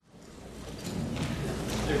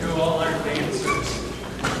There go all our dancers.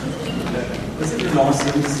 Isn't it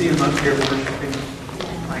awesome to see them up here worshiping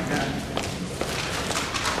like that?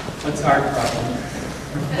 What's our problem?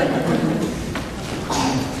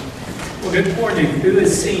 Well, good morning. Who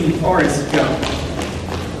has seen Forrest Gump?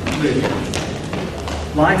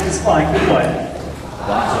 Life is like what?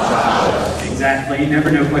 Exactly. You never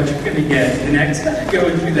know what you're going to get. And that's kind of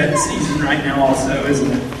going through that season right now also, isn't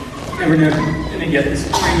it? You never know what you're going to get this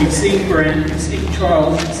morning. You've seen Brent, you've seen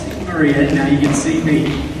Charles, you've seen Maria, and now you can see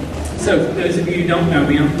me. So for those of you who don't know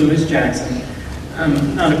me, I'm Lewis Jackson.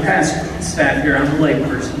 I'm not a pastor on staff here. I'm a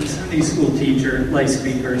layperson, Sunday school teacher, lay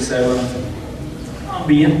speaker. So I'll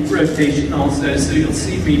be in rotation also, so you'll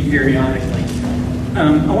see me periodically.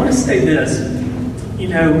 I want to say this. You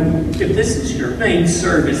know, if this is your main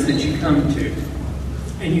service that you come to,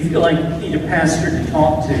 and you feel like you need a pastor to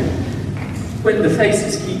talk to, when the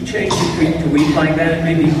faces keep changing week to week like that, it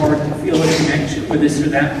may be hard to feel a connection with this or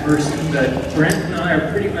that person, but Brent and I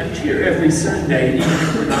are pretty much here every Sunday, and even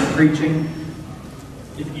if we're not preaching,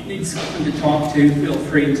 if you need someone to talk to, feel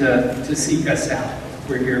free to seek us out.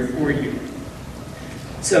 We're here for you.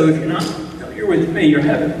 So if you're not familiar with me or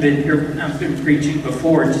haven't been here when I've been preaching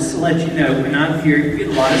before, just to let you know, when I'm here, you get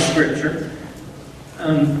a lot of scripture,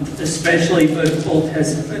 especially both Old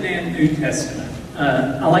Testament and New Testament.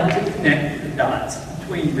 I like to connect the dots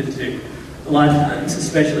between the two. A lot of times,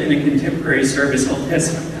 especially in a contemporary service, Old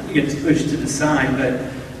Testament kind of gets pushed to the side,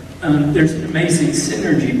 but there's an amazing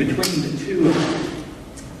synergy between the two of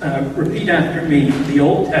them. Repeat after me. The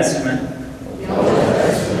Old Testament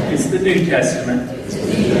is the New Testament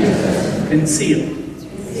concealed.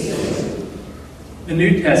 The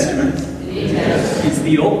New Testament is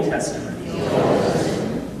the Old Testament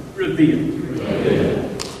revealed.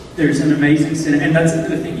 There's an amazing synergy, and that's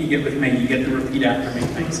another thing you get with me. You get the repeat after me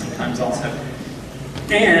thing sometimes also.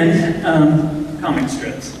 And comic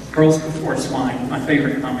strips. Pearls Before Swine, my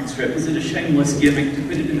favorite comic strip. Is it a shameless gimmick to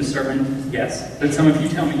put it in a sermon? Yes. But some of you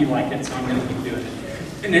tell me you like it, so I'm going to keep doing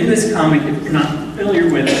it. And in this comic, if you're not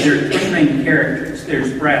familiar with it, there are three main characters.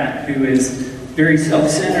 There's Brad, who is very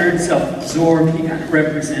self-centered, self-absorbed. He kind of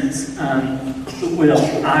represents the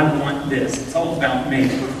will. I want this. It's all about me.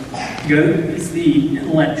 Goat is the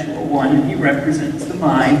intellectual one, and he represents the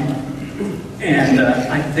mind. And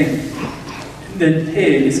I think the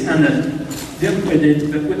pig is kind of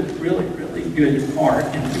dim-witted, but with a really, really good heart,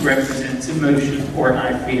 and he represents emotion, or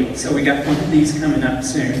I feel. So we got one of these coming up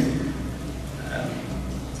soon,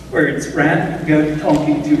 where it's Rat and Goat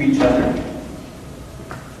talking to each other.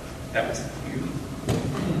 That was cute.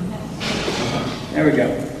 There we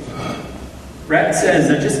go. Rat says,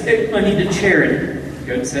 I just gave money to charity.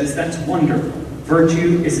 Goat says, that's wonderful.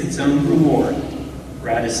 Virtue is its own reward.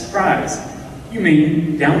 Rat is surprised. You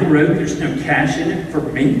mean down the road there's no cash in it for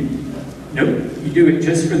me? Nope, you do it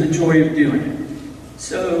just for the joy of doing it.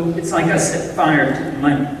 So it's like I set fire to the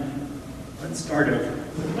money. Let's start over.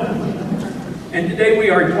 And today we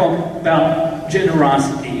are talking about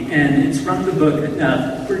generosity, and it's from the book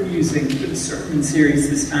Enough we're using for the sermon series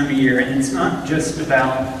this time of year. And it's not just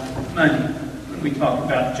about money when we talk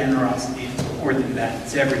about generosity. It's more than that.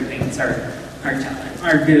 It's everything. It's our time,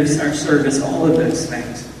 our gifts, our service, all of those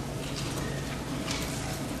things.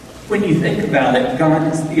 When you think about it,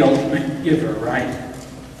 God is the ultimate giver, right?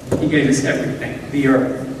 He gave us everything. The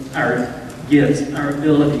earth, our gifts, our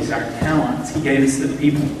abilities, our talents. He gave us the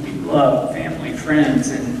people we love, family, friends,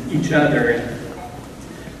 and each other.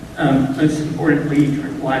 And most importantly,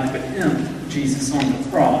 eternal life with Him, Jesus on the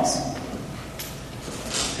cross.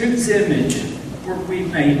 Whose image were we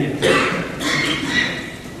made in?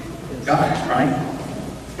 God's, right?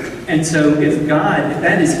 And so if God, if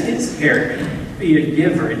that is His character, to be a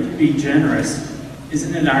giver and to be generous,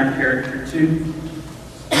 isn't it our character too?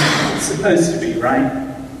 It's supposed to be,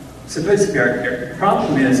 right? It's supposed to be our character. The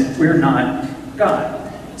problem is we're not God.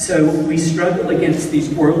 So we struggle against these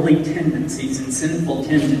worldly tendencies and sinful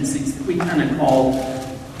tendencies that we kind of call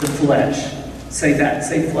the flesh. Say that.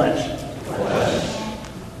 Say flesh. Flesh.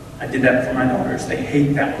 I did that for my daughters. They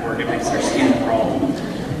hate that word. It makes their skin crawl.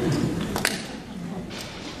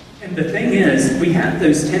 And the thing is, we have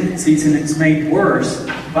those tendencies, and it's made worse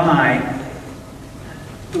by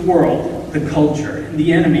the world, the culture, and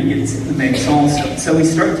the enemy gets in the mix also. So we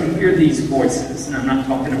start to hear these voices, and I'm not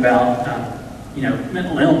talking about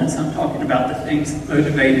mental illness. I'm talking about the things that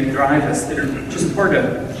motivate and drive us that are just part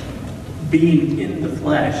of being in the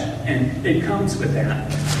flesh, and it comes with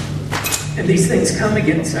that. And these things come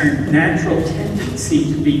against our natural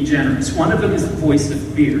tendency to be generous. One of them is the voice of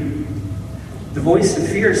fear. The voice of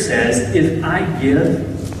fear says, if I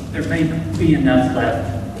give, there may not be enough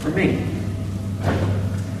left for me.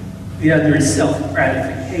 The other is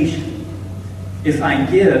self-gratification. If I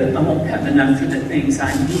give, I won't have enough for the things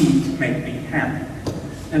I need to make me happy.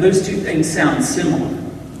 Now, those two things sound similar,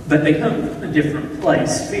 but they come from a different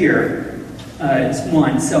place. Fear is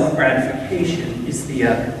one, self-gratification is the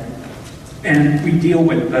other. And we deal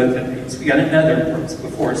with both of these. We got another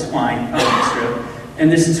before swine comes through.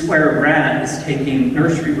 And this is where a rat is taking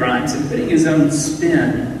nursery rhymes and putting his own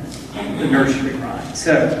spin on the nursery rhyme.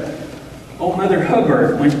 So, old Mother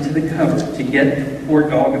Hubbard went to the cupboard to get the poor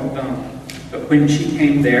dog a bone. But when she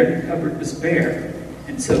came there, the cupboard was bare.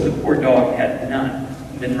 And so the poor dog had none.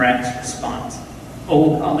 And then Rat's response.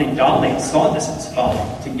 Old Holly Dolly saw this as folly.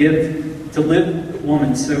 To live with a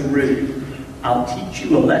woman so rude, I'll teach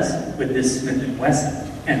you a lesson with this Smith &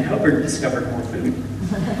 Wesson. And Hubbard discovered more food.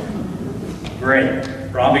 Great.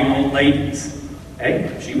 Robbing old ladies.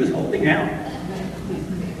 Hey, she was holding out.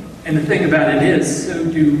 And the thing about it is, so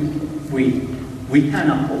do we. We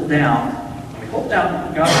kind of hold out. We hold out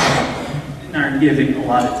on God in our giving a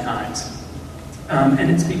lot of times.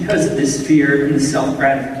 And it's because of this fear and the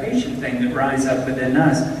self-gratification thing that rise up within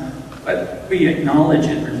us. But we acknowledge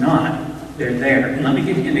it or not, they're there. And let me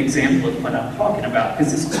give you an example of what I'm talking about,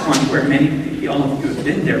 because this is one where maybe all of you have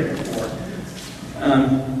been there before.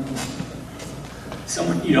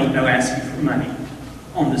 Someone you don't know asks you for money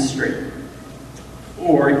on the street.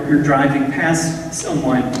 Or you're driving past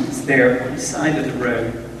someone who's there on the side of the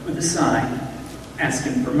road with a sign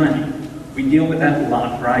asking for money. We deal with that a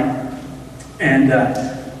lot, right? And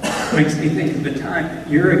it makes me think of the time a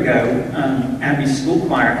year ago, Abby's school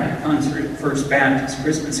choir had a concert at First Baptist,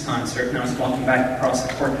 Christmas concert, and I was walking back across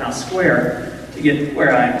the courthouse square to get to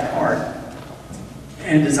where I parked.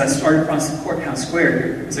 And as I started across the courthouse square,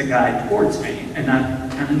 there was a guy towards me, and I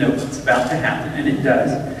kind of know what's about to happen, and it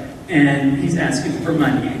does. And he's asking for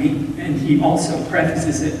money, and he also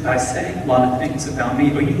prefaces it by saying a lot of things about me.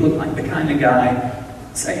 But you look like the kind of guy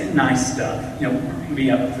saying nice stuff, warming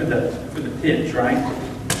me up for the pitch, right?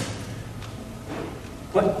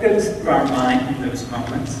 What goes through our mind in those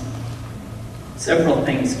moments? Several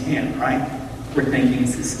things can, right? We're thinking,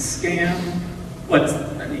 is this a scam? What's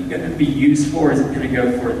the money going to be used for? Is it going to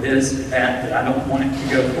go for this or that I don't want it to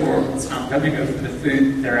go for? It's not going to go for the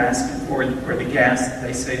food they're asking for or the gas that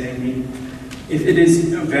they say they need. If it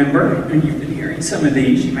is November and you've been hearing some of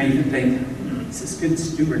these, you may even think, this is good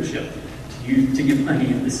stewardship to give money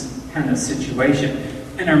in this kind of situation.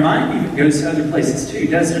 And our mind even goes to other places too,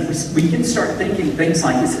 doesn't it? We can start thinking things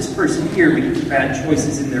like, is this person here making bad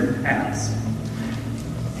choices in their past?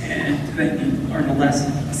 And they need to learn a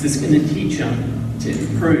lesson. Is this going to teach them to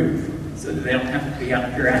improve so that they don't have to be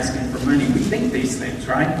out here asking for money? We think these things,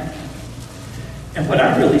 right? And what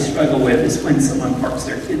I really struggle with is when someone parks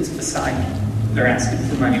their kids beside me. They're asking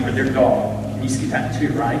for money, or their dog. And you see that too,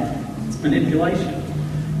 right? It's manipulation.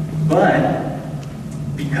 But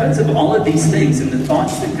because of all of these things and the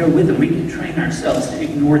thoughts that go with them, we can train ourselves to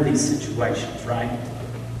ignore these situations, right?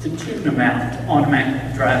 To tune them out, to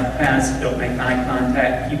automatically drive past, don't make eye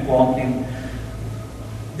contact, keep walking.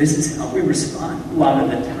 This is how we respond a lot of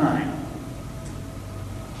the time.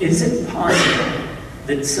 Is it possible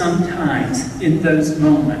that sometimes in those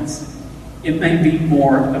moments, it may be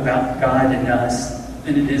more about God and us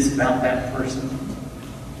than it is about that person?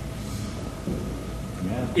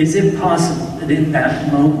 Is it possible that in that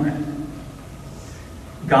moment,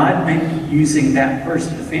 God may be using that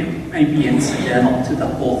person, the family may be incidental to the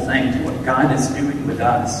whole thing, to what God is doing with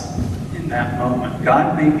us in that moment?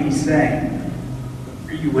 God may be saying,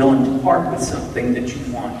 are you willing to part with something that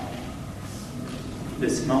you want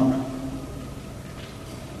this moment?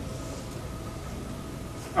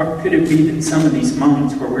 Or could it be that some of these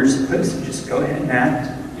moments where we're supposed to just go ahead and act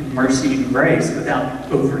in mercy and grace without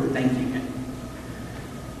overthinking it?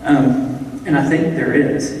 And I think there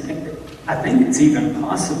is. I think it's even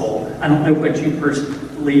possible. I don't know what you personally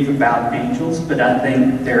believe about angels, but I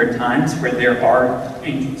think there are times where there are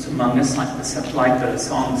angels among us, like the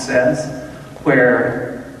song says,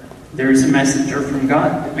 where there's a messenger from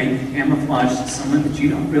God that may be camouflaged as someone that you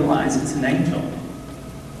don't realize is an angel.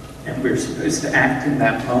 And we're supposed to act in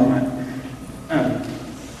that moment.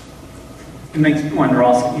 It makes me wonder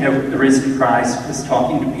also, the risen Christ was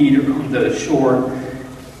talking to Peter on the shore,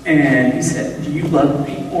 and he said, do you love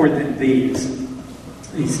me more than these?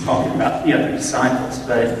 He's talking about the other disciples,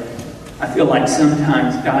 but I feel like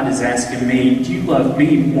sometimes God is asking me, do you love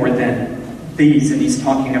me more than these? And he's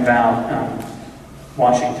talking about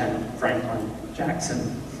Washington, Franklin,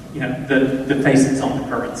 Jackson, the faces on the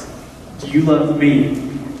currency. Do you love me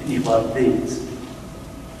and you love these?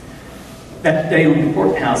 That day on the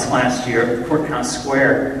courthouse last year, at the courthouse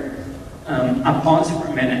square, I paused for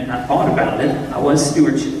a minute and I thought about it. I was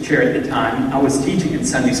stewardship chair at the time. I was teaching in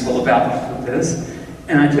Sunday school about all of this.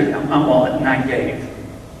 And I took out my wallet and I gave.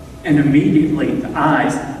 And immediately the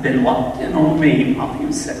eyes that had been locked in on me while he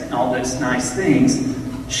was saying all those nice things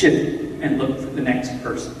shifted and looked for the next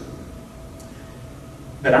person.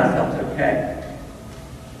 But I felt okay.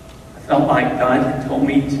 I felt like God had told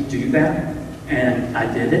me to do that, and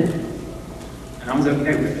I did it, and I was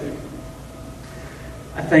okay with it.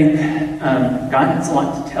 I think God has a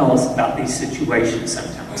lot to tell us about these situations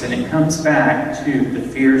sometimes, and it comes back to the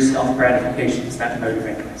fear, self-gratifications that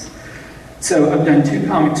motivate us. So I've done 2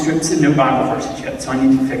 comic strips and no Bible verses yet, so I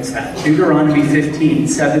need to fix that. Deuteronomy 15,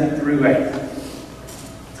 7 through 8.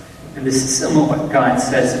 And this is some of what God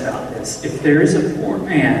says about this. If there is a poor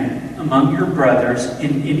man among your brothers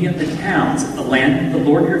in any of the towns of the land that the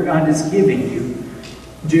Lord your God is giving you,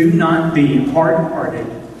 do not be hard-hearted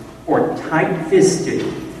or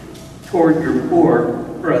tight-fisted toward your poor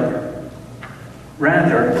brother.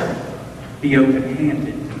 Rather, be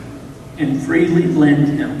open-handed and freely lend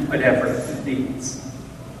him whatever he needs.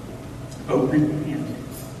 Open-handed.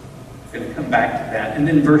 I'm going to come back to that. And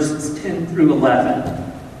then verses 10 through 11.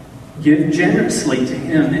 Give generously to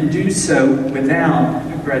him and do so without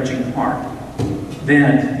a grudging heart.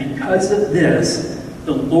 Then, because of this,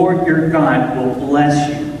 the Lord your God will bless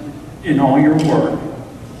you in all your work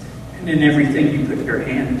and in everything you put your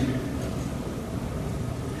hand to.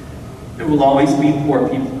 There will always be poor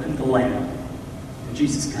people in the land. And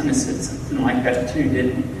Jesus kind of said something like that too,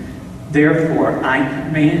 didn't he? Therefore, I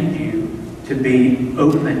command you to be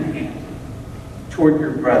open-handed toward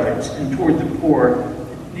your brothers and toward the poor and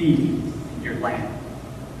needy in your land.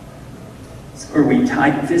 So are we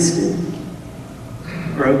tight-fisted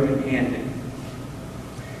or open-handed?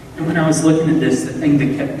 And when I was looking at this, the thing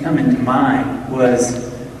that kept coming to mind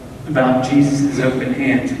was about Jesus' open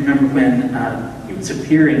hands. Remember when he was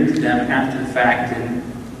appearing to them after the fact, and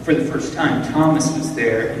for the first time Thomas was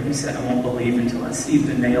there, and he said, I won't believe until I see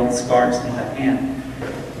the nail scars in the hand.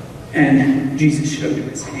 And Jesus showed him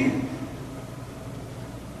his hand.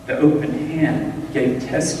 The open hand gave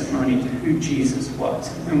testimony to who Jesus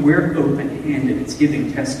was. And we're open-handed. It's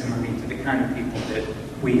giving testimony to the kind of people that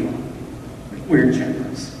we are. We're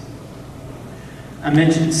generous. I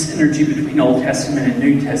mentioned synergy between Old Testament and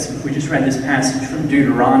New Testament. We just read this passage from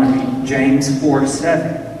Deuteronomy. James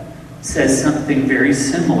 4:7 says something very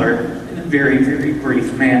similar in a very, very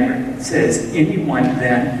brief manner. It says, anyone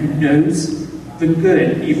then who knows the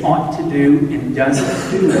good he ought to do and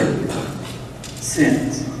doesn't do it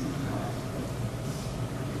sins.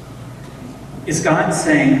 Is God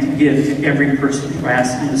saying to give to every person who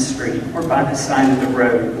asks on the street or by the side of the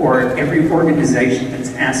road or every organization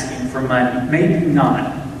that's asking for money? Maybe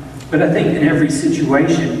not. But I think in every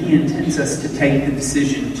situation, he intends us to take the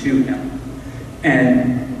decision to him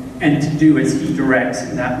and to do as he directs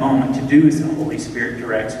in that moment, to do as the Holy Spirit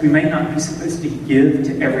directs. We may not be supposed to give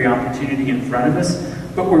to every opportunity in front of us,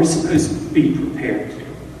 but we're supposed to be prepared to,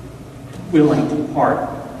 willing to part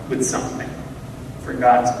with something for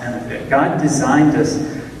God's benefit. God designed us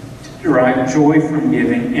to derive joy from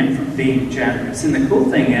giving and from being generous. And the cool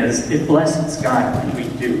thing is, it blesses God when we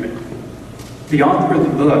do it. The author of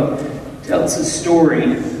the book tells a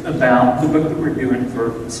story about the book that we're doing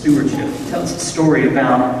for stewardship. He tells a story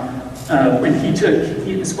about when he and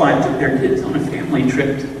his wife took their kids on a family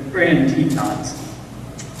trip to Grand Tetons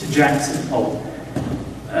to Jackson Hole.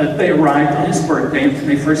 They arrived on his birthday, and when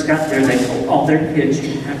they first got there, they told all their kids,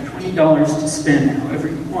 you have $20 to spend however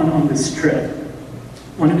you want on this trip.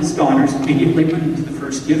 One of his daughters immediately went into the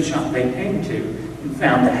first gift shop they came to and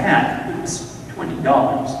found a hat that was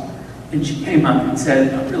 $20. And she came up and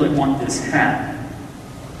said, I really want this hat.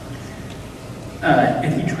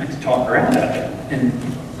 And he tried to talk her out of it. And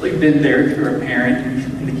they've been there to her parent,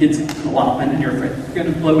 and the kids have an allotment, and you're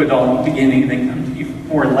going to blow it all in the beginning and then come to you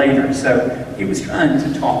more later. So he was trying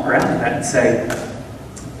to talk her out of that and say,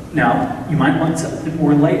 now, you might want something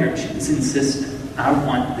more later. She was insistent. I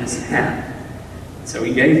want this hat. So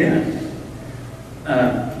he gave in.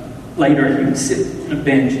 Later, he was sitting on a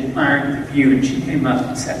bench admiring the view, and she came up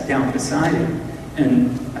and sat down beside him.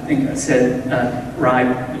 And I think I said, right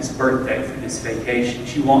on his birthday for this vacation,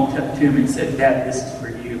 she walked up to him and said, Dad, this is for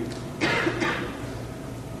you.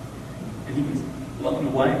 And he was blown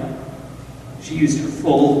away. She used her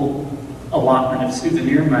full allotment of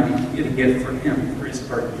souvenir money to get a gift for him for his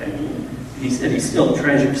birthday. And he said he still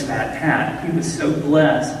treasures that hat. He was so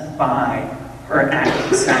blessed by her act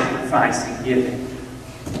of sacrifice and giving.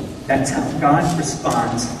 That's how God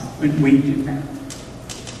responds when we do that.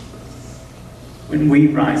 When we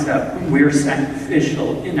rise up, when we're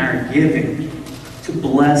sacrificial in our giving to to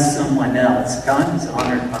bless someone else, God is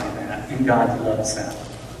honored by that, and God loves that.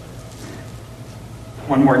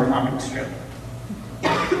 One more comic strip.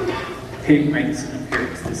 Pig makes an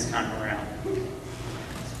appearance this time around.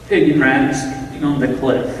 Pig and rat are standing on the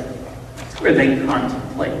cliff. It's where they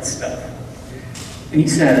contemplate stuff. And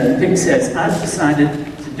Pig says, I've decided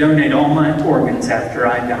to donate all my organs after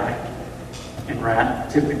I die. And rat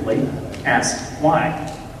typically asks, why?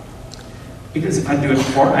 Because if I do it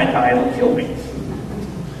before I die, it'll kill me.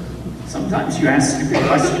 Sometimes you ask stupid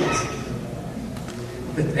questions.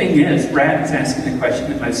 The thing is, rat is asking the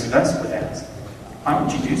question that most of us would ask. Why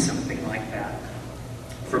would you do something like that?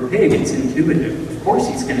 For pig, it's intuitive. Of course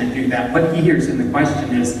he's going to do that. What he hears in the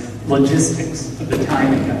question is logistics of the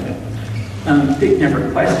timing of it. Pig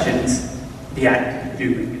never questions the act of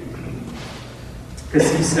doing it,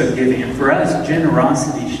 because he's so giving. And for us,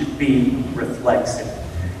 generosity should be reflexive.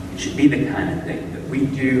 It should be the kind of thing that we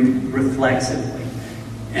do reflexively.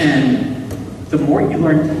 And the more you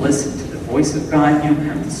learn to listen to the voice of God, you don't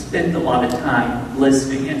have to spend a lot of time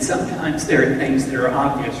listening. And sometimes there are things that are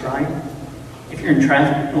obvious, right? If you're in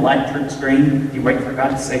traffic and the light turns green, you wait for God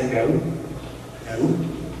to say go. No.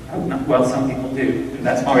 Oh, no. Well, some people do. And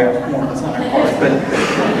that's why we have horns on our cars. But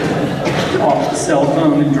off the cell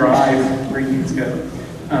phone and drive where you go.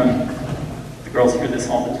 The girls hear this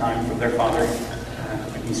all the time from their father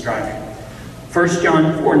when he's driving. 1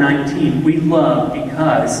 John 4:19, we love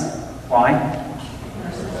because, why?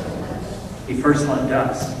 He first loved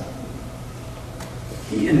us.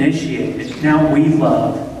 He initiated. Now we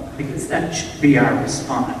love because that should be our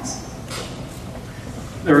response.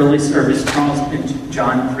 The early service, Charles mentioned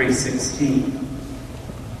John 3:16.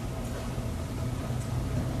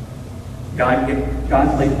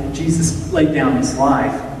 Jesus laid down his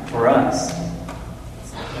life for us.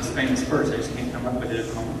 It's the most famous verse. I just can't come up with it at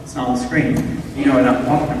the moment. It's not on the screen. You know what I'm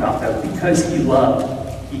talking about, though. Because he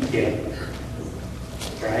loved, he gave.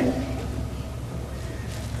 Right?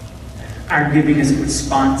 Our giving is a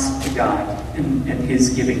response to God and his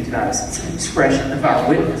giving to us. It's an expression of our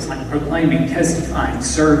witness, like proclaiming, testifying,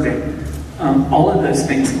 serving. All of those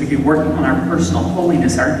things that we do, working on our personal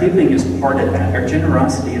holiness. Our giving is part of that. Our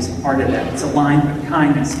generosity is part of that. It's aligned with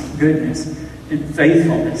kindness, goodness, and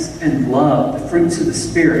faithfulness, and love, the fruits of the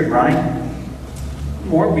Spirit, right? The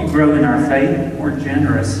more we grow in our faith, the more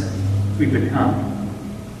generous we become.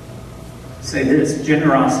 Say this,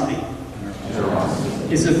 generosity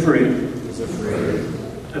is a fruit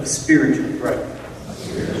of spiritual growth.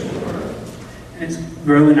 And as we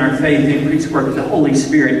grow in our faith, the increased work of the Holy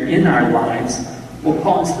Spirit in our lives will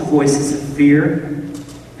cause the voices of fear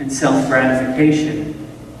and self-gratification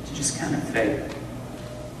to just kind of fade.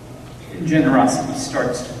 And generosity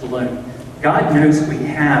starts to bloom. God knows we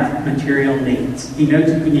have material needs. He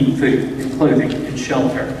knows we need food and clothing and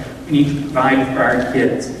shelter. We need to provide for our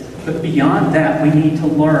kids. But beyond that, we need to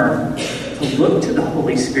learn to look to the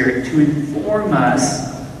Holy Spirit to inform us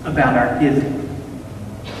about our giving.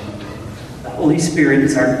 The Holy Spirit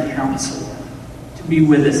is our counselor, to be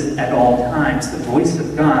with us at all times. The voice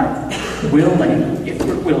of God, willing, if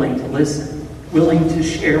we're willing to listen, willing to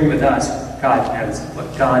share with us what God knows,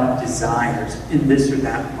 what God desires in this or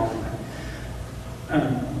that moment.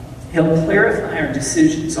 He'll clarify our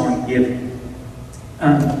decisions on giving.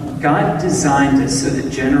 God designed us so that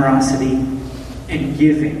generosity and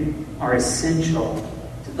giving are essential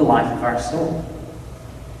to the life of our soul.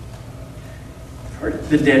 You've heard of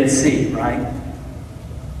the Dead Sea, right?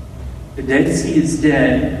 The Dead Sea is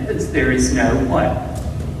dead because there is no what?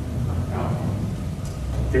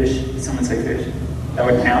 Fish? Did someone say fish? That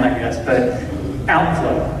would count, I guess. But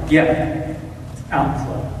outflow. Yeah.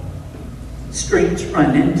 Outflow. Streams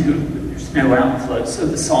run into it, but there's no outflow. So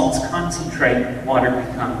the salts concentrate and water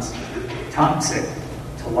becomes toxic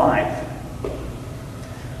to life.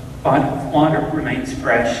 Body of water remains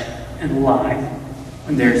fresh and alive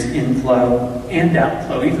when there's inflow and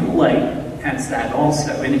outflow. Even a lake has that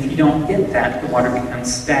also. And if you don't get that, the water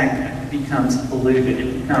becomes stagnant. It becomes polluted.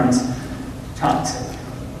 It becomes toxic.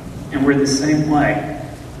 And we're the same way.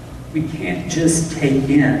 We can't just take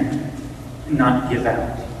in and not give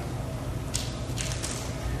out.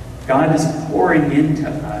 God is pouring into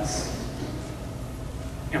us.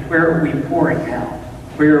 And where are we pouring out?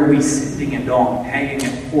 Where are we sending it on, paying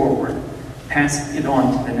it forward, passing it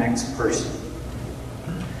on to the next person?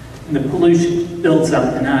 And the pollution that builds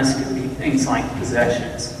up in us could be things like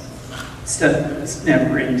possessions. Stuff that was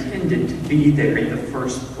never intended to be there in the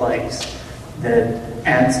first place that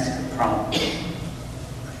adds to the problem.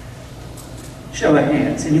 Show of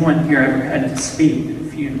hands. Anyone here ever had to speak at a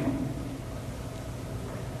funeral?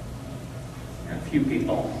 A few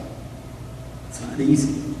people. It's not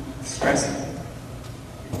easy. It's stressful.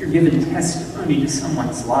 You're giving testimony to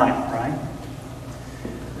someone's life, right?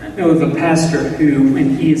 I know of a pastor who,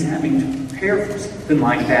 when he is having to prepare for something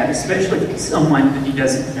like that, especially if it's someone that he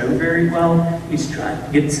doesn't know very well, he's trying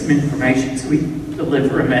to get some information so he can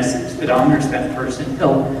deliver a message that honors that person.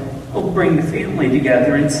 He'll bring the family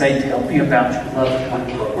together and say, tell me about your loved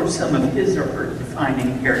one. What were some of his or her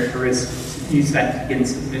defining characteristics? And use that to get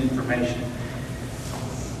some information.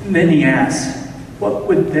 And then he asks, what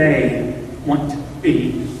would they want to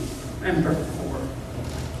be remembered for?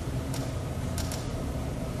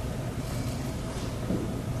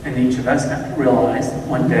 And each of us have to realize that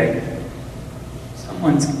one day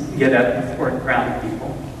someone's going to get up before a crowd of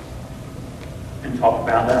people and talk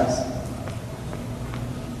about us.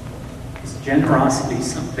 Is generosity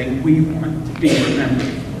something we want to be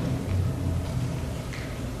remembered?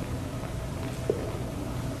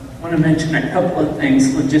 I want to mention a couple of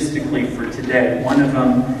things logistically for today. One of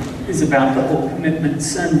them is about the whole Commitment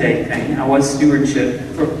Sunday thing. I was stewardship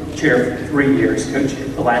chair for 3 years, coached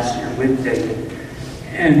it the last year with David.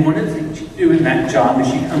 And one of the things you do in that job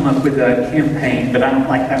is you come up with a campaign, but I don't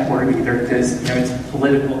like that word either because it's a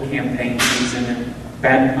political campaign season and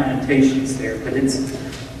bad connotations there. But it's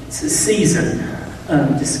a season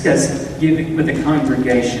of discussing giving with the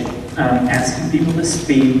congregation, asking people to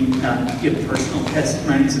speak, give personal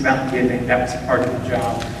testimonies about giving. That was part of the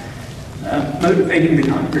job. Motivating the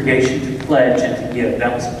congregation to pledge and to give.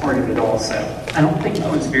 That was part of it also. I don't think I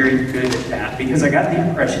was very good at that because I got the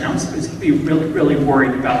impression I was supposed to be really, really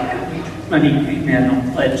worried about how much money came in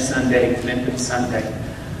on Pledge Sunday, Commitment Sunday.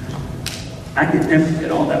 I could never get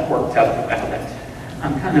all that worked up about it.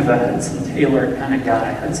 I'm kind of a Hudson Taylor kind of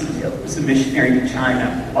guy. Hudson Taylor was a missionary to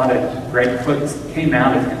China. A lot of great quotes that came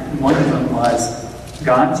out of him. And one of them was,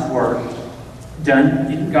 God's work done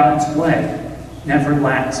in God's way never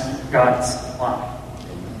lacks God's supply.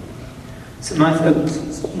 So my focus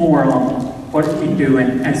is more on what are we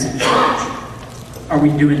doing as a church? Are we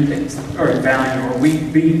doing things that are of value? Are we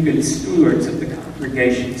being good stewards of the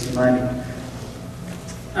congregation's money?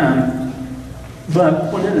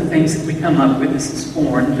 But one of the things that we come up with is this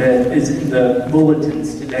form that is in the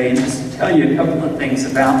bulletins today. And just to tell you a couple of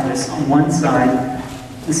things about this. On one side,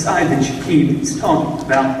 the side that you keep is talking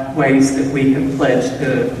about ways that we have pledged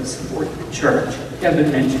to support the church.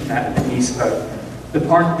 Kevin mentioned that when he spoke. The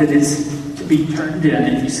part that is to be turned in,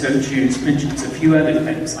 if you so choose, mentions a few other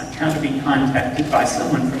things, like how to be contacted by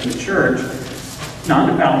someone from the church. Not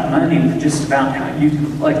about money, but just about how you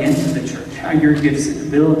can plug into the church, how your gifts and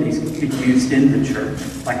abilities can be used in the church.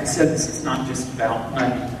 Like I said, this is not just about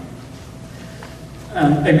money.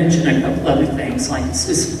 They mentioned a couple other things, like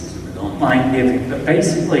systems with online giving. But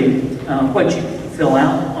basically, what you can fill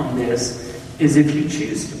out on this is if you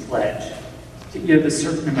choose to pledge, to give a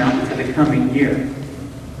certain amount for the coming year.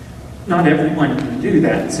 Not everyone can do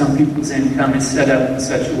that. Some people's income is set up in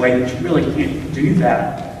such a way that you really can't do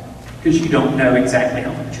that because you don't know exactly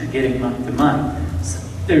how much you're getting month to month. So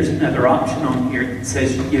there's another option on here that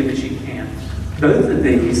says you give as you can. Both of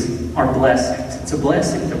these are blessings. It's a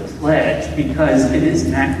blessing to pledge because it is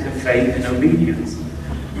an act of faith and obedience.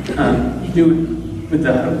 You do it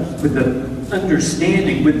with the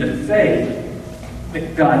understanding, with the faith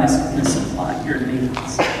that God is going to supply your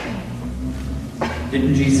needs.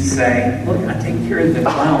 Didn't Jesus say, look, I take care of the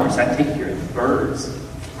flowers, I take care of the birds.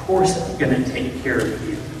 Of course I'm going to take care of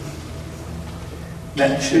you.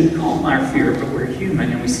 That should calm our fear, but we're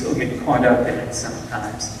human and we still get caught up in it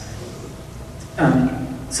sometimes.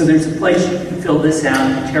 So there's a place you can fill this out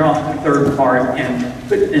and tear off the third part and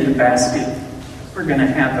put it in a basket we're going to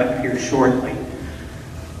have up here shortly.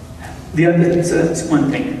 The other, so that's one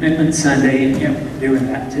thing, Commitment Sunday, and we're doing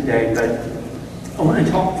that today, but I want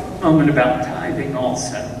to talk for a moment about tithing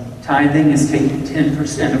also. Tithing is taking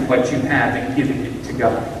 10% of what you have and giving it to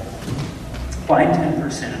God. Why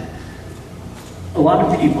 10%? A lot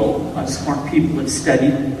of people, smart people, have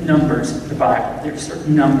studied numbers in the Bible. There are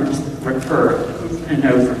certain numbers that recur over and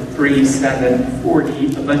over, 3, 7,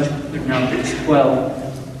 40, a bunch of other numbers, 12.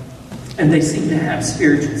 And they seem to have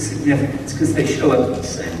spiritual significance because they show up the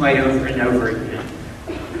same way over and over again.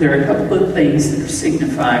 There are a couple of things that are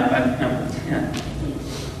signified by the number 10.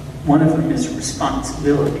 One of them is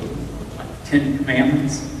responsibility, like the 10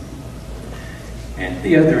 Commandments. And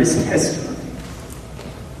the other is testimony.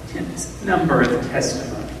 10 is the number of the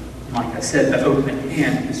testimony. Like I said, the open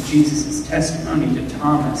hand is Jesus' testimony to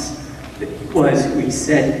Thomas that he was who he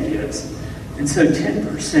said he is. And so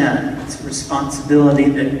 10% is a responsibility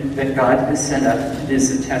that God has set up. It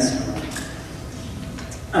is a testimony.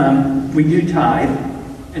 We do tithe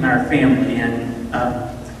in our family, and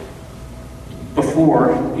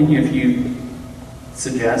before any of you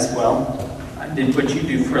suggest, well, I did what you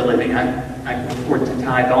do for a living. I could afford to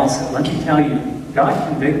tithe also. Let me tell you, God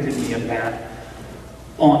convicted me of that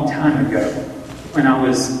a long time ago when I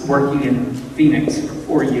was working in Phoenix for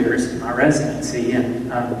 4 years in my residency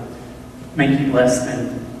and making less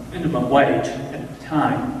than minimum wage at the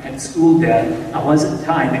time. At school debt, I wasn't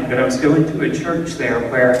tithing, but I was going to a church there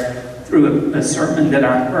where through a sermon that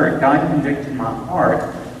I heard, God convicted my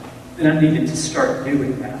heart that I needed to start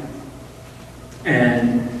doing that.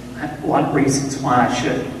 And I had a lot of reasons why I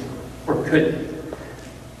shouldn't or couldn't.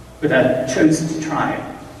 But I chose to try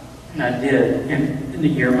it. And I did. And in a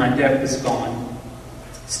year, my debt was gone.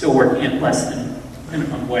 Still working at less than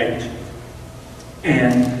minimum wage.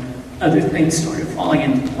 And other things started falling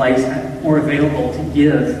into place. I had more available to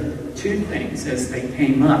give to things as they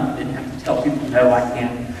came up. I didn't have to tell people, no, I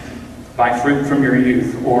can't buy fruit from your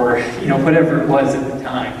youth, or whatever it was at the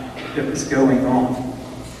time that was going on.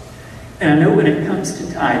 And I know when it comes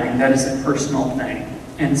to tithing, that is a personal thing.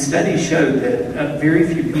 And studies show that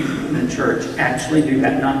very few people in the church actually do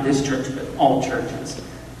that. Not this church, but all churches.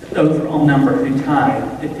 The overall number who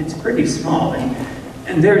tithe, it's pretty small.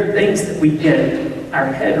 And there are things that we get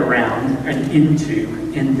our head around and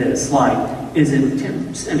into in this. Like, is it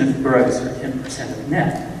 10% of gross or 10% of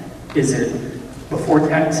net? Is it before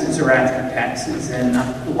taxes or after taxes? And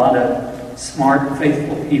a lot of smart,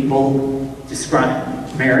 faithful people describe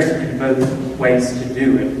merit in both ways to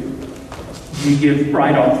do it. Do you give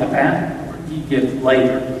right off the bat, or do you give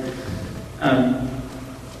later? And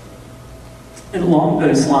along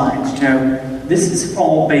those lines, this is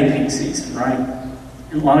fall baking season, right?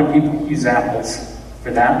 And a lot of people use apples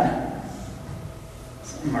for that.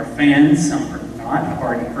 Some are fans, some are not. I've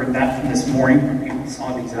already heard that from this morning when people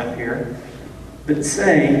saw these up here. But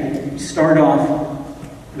say you start off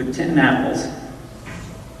with 10 apples.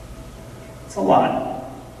 It's a lot.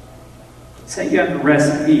 Say you have a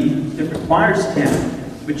recipe that requires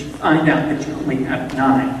 10, but you find out that you only have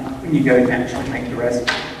 9 when you go to actually make the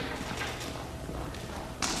recipe.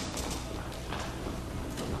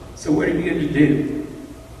 So what are you going to do?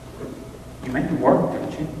 You make it work,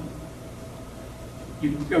 don't you?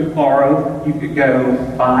 You could go borrow, you could go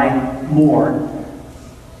buy more,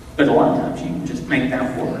 but a lot of times you can just make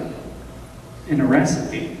that work in a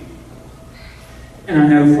recipe. And I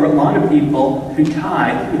know for a lot of people who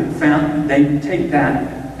tithe, who have found they take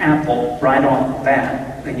that apple right off the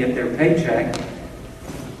bat, they get their paycheck,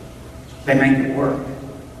 they make it work.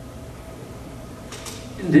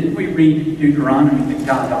 And didn't we read Deuteronomy that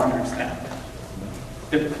God honors that?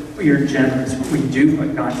 That we are generous when we do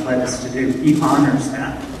what God led us to do. He honors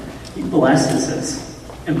that. He blesses us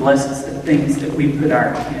and blesses the things that we put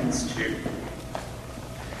our hands to.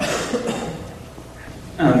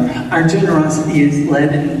 Our generosity is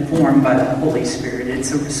led and informed by the Holy Spirit.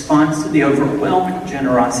 It's a response to the overwhelming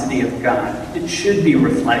generosity of God. It should be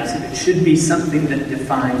reflexive. It should be something that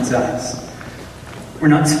defines us. We're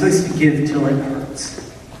not supposed to give till it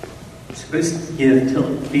hurts. We're supposed to give till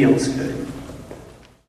it feels good.